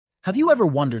Have you ever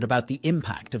wondered about the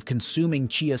impact of consuming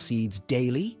chia seeds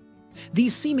daily?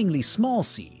 These seemingly small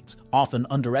seeds, often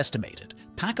underestimated,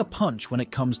 pack a punch when it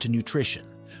comes to nutrition.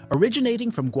 Originating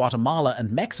from Guatemala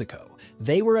and Mexico,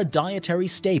 they were a dietary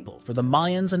staple for the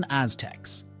Mayans and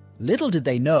Aztecs. Little did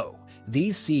they know,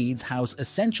 these seeds house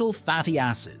essential fatty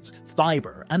acids,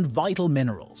 fiber, and vital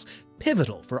minerals,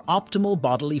 pivotal for optimal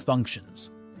bodily functions.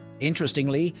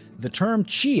 Interestingly, the term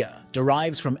chia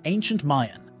derives from ancient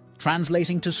Mayan,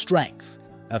 translating to strength,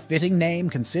 a fitting name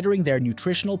considering their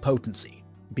nutritional potency.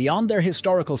 Beyond their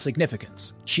historical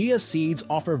significance, chia seeds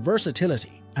offer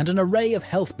versatility and an array of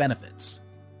health benefits.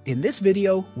 In this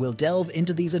video, we'll delve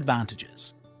into these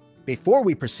advantages. Before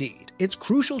we proceed, it's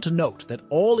crucial to note that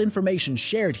all information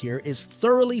shared here is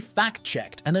thoroughly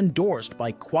fact-checked and endorsed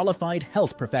by qualified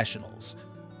health professionals.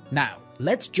 Now,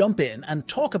 let's jump in and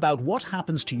talk about what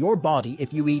happens to your body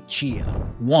if you eat chia.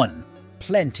 1.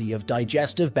 Plenty of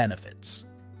digestive benefits.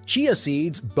 Chia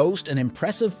seeds boast an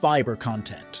impressive fiber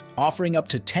content, offering up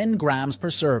to 10 grams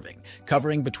per serving,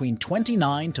 covering between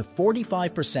 29 to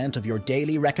 45% of your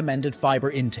daily recommended fiber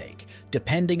intake,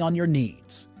 depending on your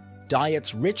needs.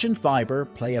 Diets rich in fiber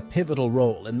play a pivotal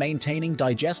role in maintaining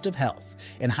digestive health,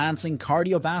 enhancing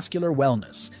cardiovascular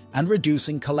wellness, and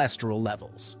reducing cholesterol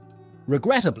levels.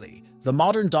 Regrettably, the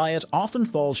modern diet often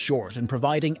falls short in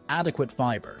providing adequate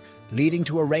fiber, leading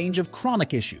to a range of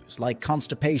chronic issues like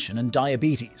constipation and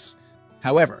diabetes.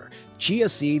 However, chia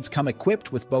seeds come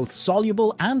equipped with both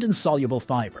soluble and insoluble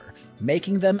fiber,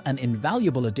 making them an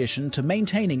invaluable addition to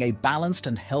maintaining a balanced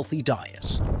and healthy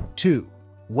diet. 2.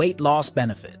 Weight loss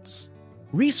benefits.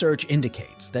 Research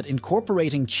indicates that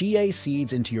incorporating chia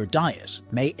seeds into your diet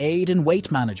may aid in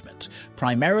weight management,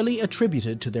 primarily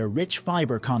attributed to their rich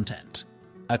fiber content.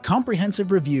 A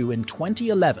comprehensive review in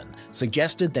 2011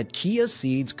 suggested that chia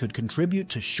seeds could contribute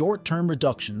to short-term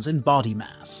reductions in body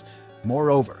mass.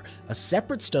 Moreover, a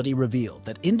separate study revealed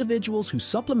that individuals who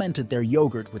supplemented their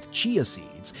yogurt with chia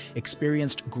seeds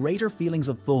experienced greater feelings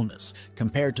of fullness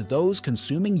compared to those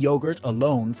consuming yogurt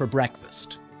alone for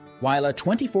breakfast. While a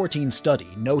 2014 study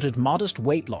noted modest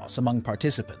weight loss among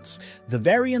participants, the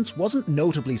variance wasn't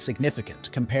notably significant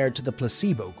compared to the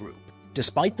placebo group.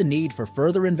 Despite the need for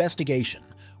further investigation,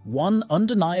 one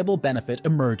undeniable benefit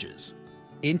emerges.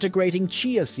 Integrating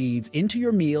chia seeds into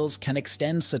your meals can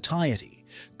extend satiety,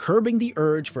 curbing the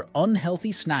urge for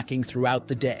unhealthy snacking throughout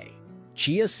the day.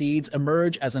 Chia seeds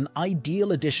emerge as an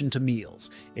ideal addition to meals,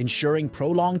 ensuring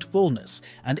prolonged fullness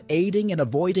and aiding in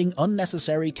avoiding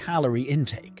unnecessary calorie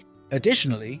intake.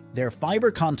 Additionally, their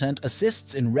fiber content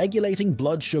assists in regulating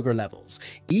blood sugar levels,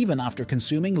 even after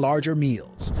consuming larger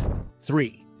meals.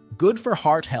 3. Good for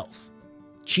heart health.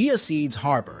 Chia seeds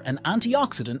harbor an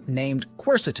antioxidant named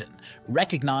quercetin,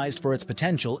 recognized for its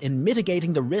potential in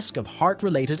mitigating the risk of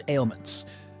heart-related ailments.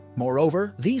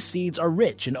 Moreover, these seeds are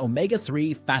rich in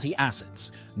omega-3 fatty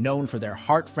acids, known for their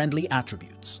heart-friendly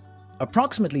attributes.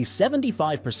 Approximately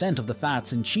 75% of the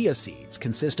fats in chia seeds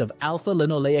consist of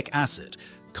alpha-linoleic acid,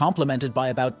 complemented by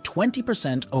about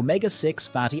 20% omega-6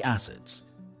 fatty acids.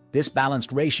 This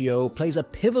balanced ratio plays a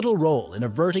pivotal role in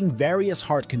averting various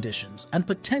heart conditions and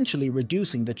potentially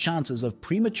reducing the chances of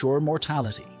premature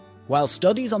mortality. While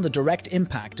studies on the direct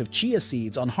impact of chia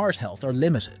seeds on heart health are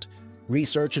limited,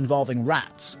 research involving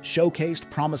rats showcased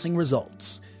promising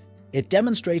results. It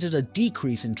demonstrated a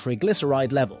decrease in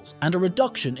triglyceride levels and a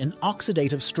reduction in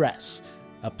oxidative stress,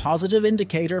 a positive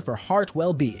indicator for heart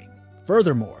well-being.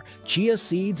 Furthermore, chia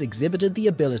seeds exhibited the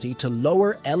ability to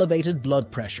lower elevated blood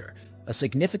pressure, a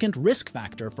significant risk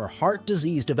factor for heart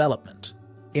disease development.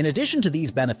 In addition to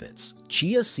these benefits,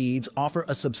 chia seeds offer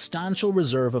a substantial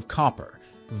reserve of copper,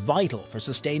 vital for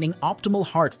sustaining optimal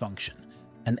heart function,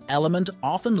 an element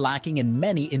often lacking in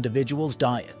many individuals'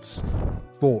 diets.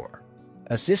 4.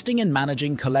 Assisting in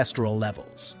managing cholesterol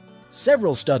levels.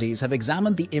 Several studies have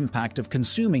examined the impact of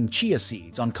consuming chia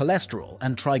seeds on cholesterol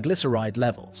and triglyceride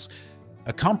levels.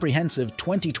 A comprehensive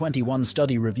 2021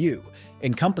 study review,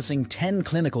 encompassing 10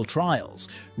 clinical trials,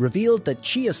 revealed that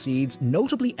chia seeds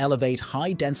notably elevate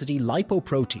high-density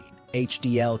lipoprotein,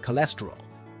 HDL cholesterol,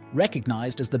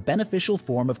 recognized as the beneficial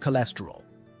form of cholesterol.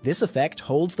 This effect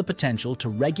holds the potential to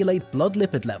regulate blood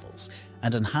lipid levels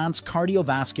and enhance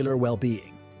cardiovascular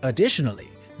well-being. Additionally,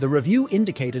 the review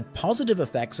indicated positive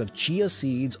effects of chia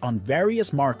seeds on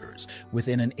various markers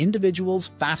within an individual's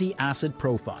fatty acid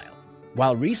profile.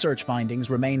 While research findings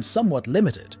remain somewhat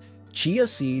limited, chia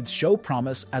seeds show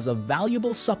promise as a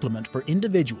valuable supplement for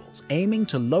individuals aiming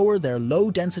to lower their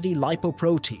low-density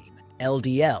lipoprotein,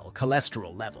 LDL,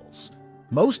 cholesterol levels.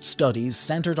 Most studies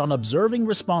centered on observing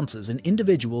responses in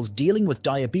individuals dealing with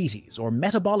diabetes or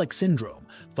metabolic syndrome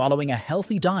following a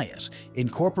healthy diet,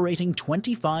 incorporating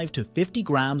 25 to 50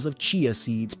 grams of chia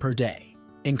seeds per day.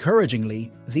 Encouragingly,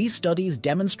 these studies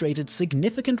demonstrated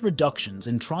significant reductions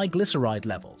in triglyceride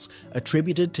levels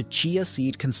attributed to chia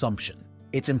seed consumption.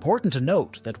 It's important to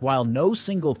note that while no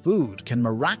single food can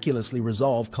miraculously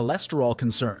resolve cholesterol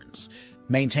concerns,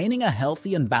 maintaining a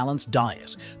healthy and balanced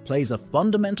diet plays a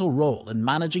fundamental role in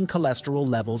managing cholesterol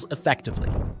levels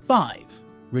effectively. 5.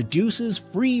 Reduces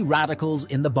free radicals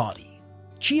in the body.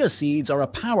 Chia seeds are a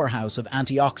powerhouse of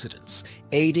antioxidants,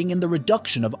 aiding in the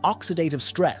reduction of oxidative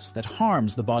stress that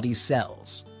harms the body's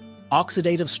cells.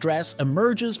 Oxidative stress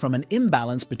emerges from an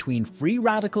imbalance between free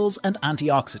radicals and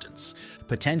antioxidants,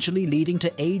 potentially leading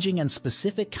to aging and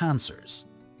specific cancers.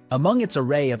 Among its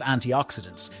array of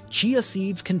antioxidants, chia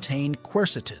seeds contain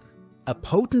quercetin, a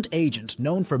potent agent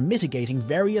known for mitigating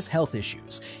various health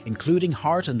issues, including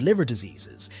heart and liver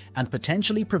diseases, and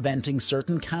potentially preventing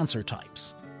certain cancer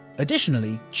types.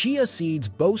 Additionally, chia seeds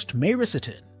boast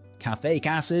myricetin, caffeic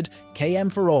acid,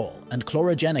 camphorol, and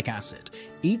chlorogenic acid,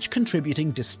 each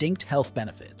contributing distinct health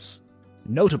benefits.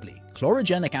 Notably,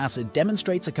 chlorogenic acid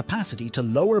demonstrates a capacity to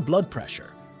lower blood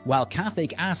pressure, while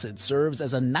caffeic acid serves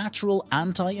as a natural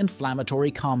anti-inflammatory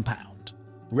compound.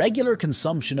 Regular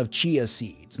consumption of chia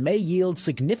seeds may yield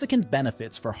significant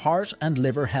benefits for heart and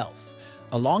liver health,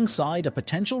 alongside a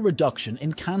potential reduction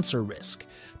in cancer risk,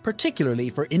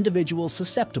 particularly for individuals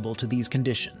susceptible to these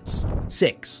conditions.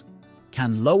 6.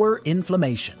 Can lower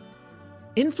inflammation.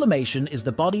 Inflammation is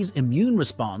the body's immune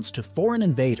response to foreign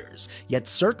invaders, yet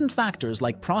certain factors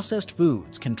like processed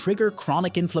foods can trigger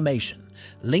chronic inflammation,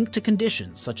 linked to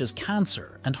conditions such as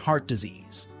cancer and heart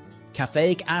disease.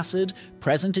 Caffeic acid,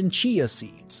 present in chia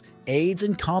seeds, aids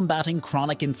in combating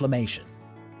chronic inflammation.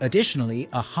 Additionally,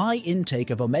 a high intake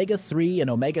of omega-3 and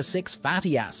omega-6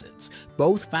 fatty acids,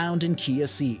 both found in chia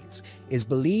seeds, is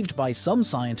believed by some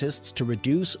scientists to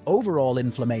reduce overall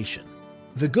inflammation.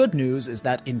 The good news is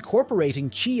that incorporating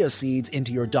chia seeds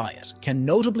into your diet can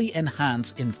notably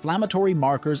enhance inflammatory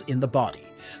markers in the body,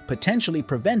 potentially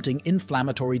preventing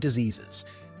inflammatory diseases.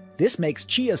 This makes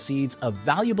chia seeds a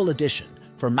valuable addition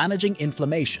for managing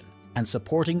inflammation and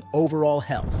supporting overall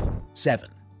health. 7.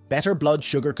 Better blood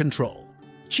sugar control.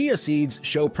 Chia seeds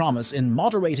show promise in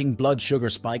moderating blood sugar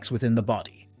spikes within the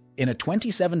body. In a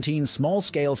 2017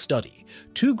 small-scale study,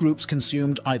 2 groups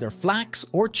consumed either flax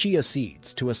or chia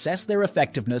seeds to assess their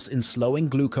effectiveness in slowing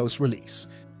glucose release.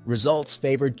 Results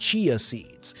favored chia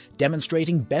seeds,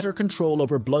 demonstrating better control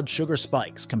over blood sugar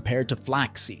spikes compared to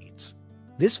flax seeds.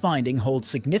 This finding holds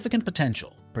significant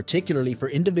potential, particularly for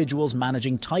individuals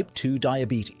managing type 2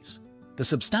 diabetes. The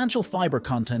substantial fiber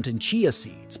content in chia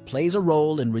seeds plays a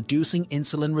role in reducing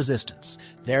insulin resistance,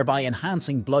 thereby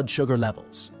enhancing blood sugar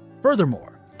levels.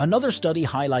 Furthermore, another study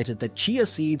highlighted that chia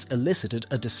seeds elicited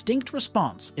a distinct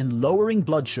response in lowering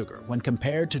blood sugar when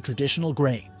compared to traditional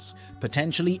grains,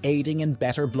 potentially aiding in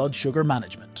better blood sugar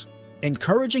management.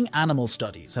 Encouraging animal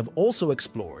studies have also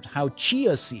explored how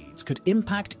chia seeds could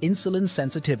impact insulin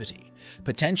sensitivity,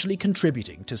 potentially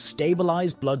contributing to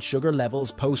stabilized blood sugar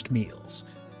levels post-meals.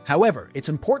 However, it's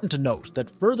important to note that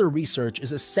further research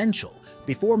is essential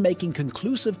before making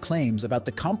conclusive claims about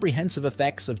the comprehensive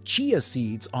effects of chia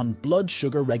seeds on blood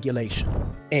sugar regulation.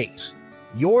 8.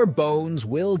 Your bones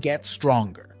will get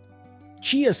stronger.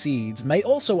 Chia seeds may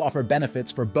also offer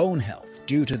benefits for bone health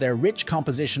due to their rich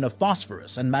composition of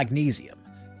phosphorus and magnesium,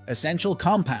 essential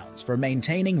compounds for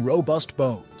maintaining robust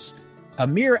bones. A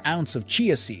mere ounce of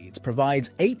chia seeds provides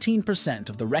 18%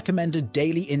 of the recommended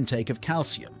daily intake of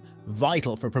calcium,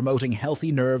 vital for promoting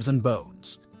healthy nerves and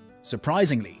bones.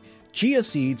 Surprisingly, chia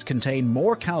seeds contain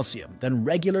more calcium than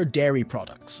regular dairy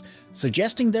products,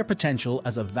 suggesting their potential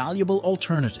as a valuable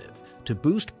alternative to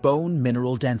boost bone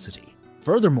mineral density.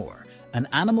 Furthermore, an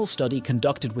animal study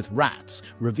conducted with rats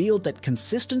revealed that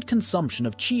consistent consumption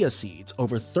of chia seeds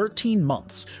over 13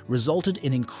 months resulted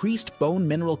in increased bone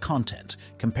mineral content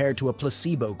compared to a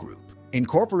placebo group.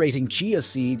 Incorporating chia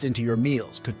seeds into your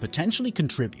meals could potentially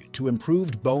contribute to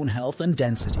improved bone health and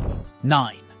density.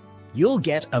 9. You'll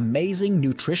get amazing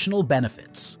nutritional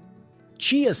benefits.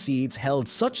 Chia seeds held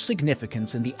such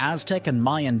significance in the Aztec and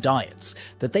Mayan diets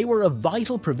that they were a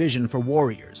vital provision for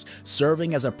warriors,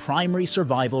 serving as a primary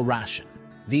survival ration.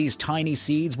 These tiny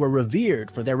seeds were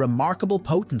revered for their remarkable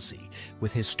potency,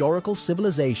 with historical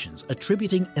civilizations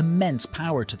attributing immense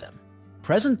power to them.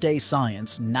 Present-day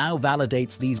science now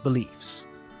validates these beliefs.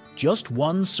 Just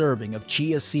one serving of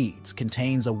chia seeds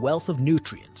contains a wealth of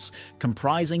nutrients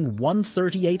comprising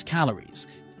 138 calories,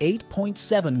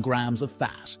 8.7 grams of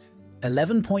fat,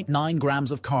 11.9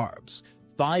 grams of carbs,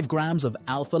 5 grams of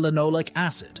alpha-linoleic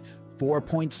acid,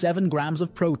 4.7 grams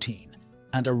of protein,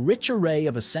 and a rich array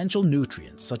of essential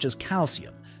nutrients such as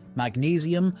calcium,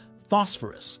 magnesium,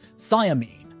 phosphorus,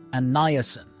 thiamine, and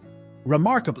niacin.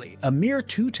 Remarkably, a mere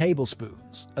 2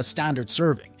 tablespoons, a standard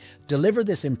serving, deliver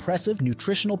this impressive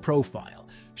nutritional profile,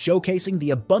 showcasing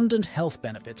the abundant health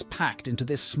benefits packed into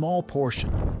this small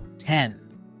portion. 10.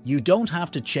 You don't have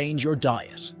to change your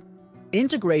diet.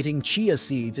 Integrating chia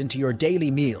seeds into your daily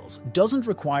meals doesn't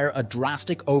require a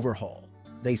drastic overhaul.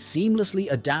 They seamlessly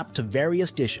adapt to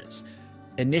various dishes.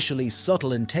 Initially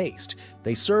subtle in taste,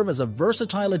 they serve as a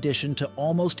versatile addition to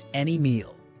almost any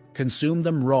meal. Consume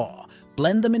them raw,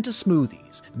 blend them into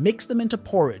smoothies, mix them into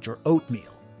porridge or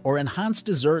oatmeal, or enhance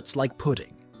desserts like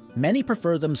pudding. Many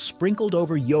prefer them sprinkled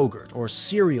over yogurt or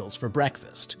cereals for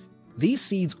breakfast. These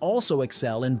seeds also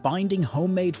excel in binding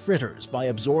homemade fritters by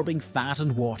absorbing fat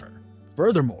and water.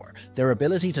 Furthermore, their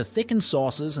ability to thicken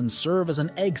sauces and serve as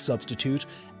an egg substitute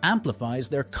amplifies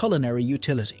their culinary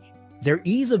utility. Their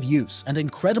ease of use and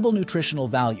incredible nutritional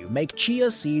value make chia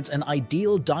seeds an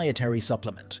ideal dietary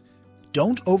supplement.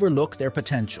 Don't overlook their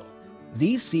potential.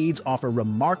 These seeds offer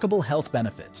remarkable health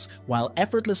benefits while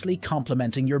effortlessly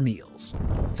complementing your meals.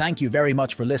 Thank you very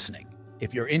much for listening.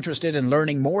 If you're interested in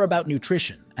learning more about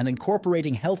nutrition and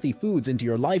incorporating healthy foods into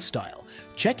your lifestyle,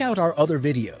 check out our other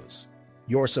videos.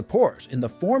 Your support in the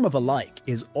form of a like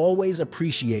is always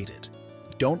appreciated.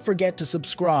 Don't forget to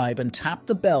subscribe and tap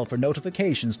the bell for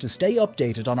notifications to stay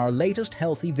updated on our latest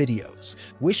healthy videos.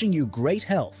 Wishing you great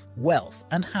health, wealth,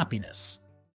 and happiness.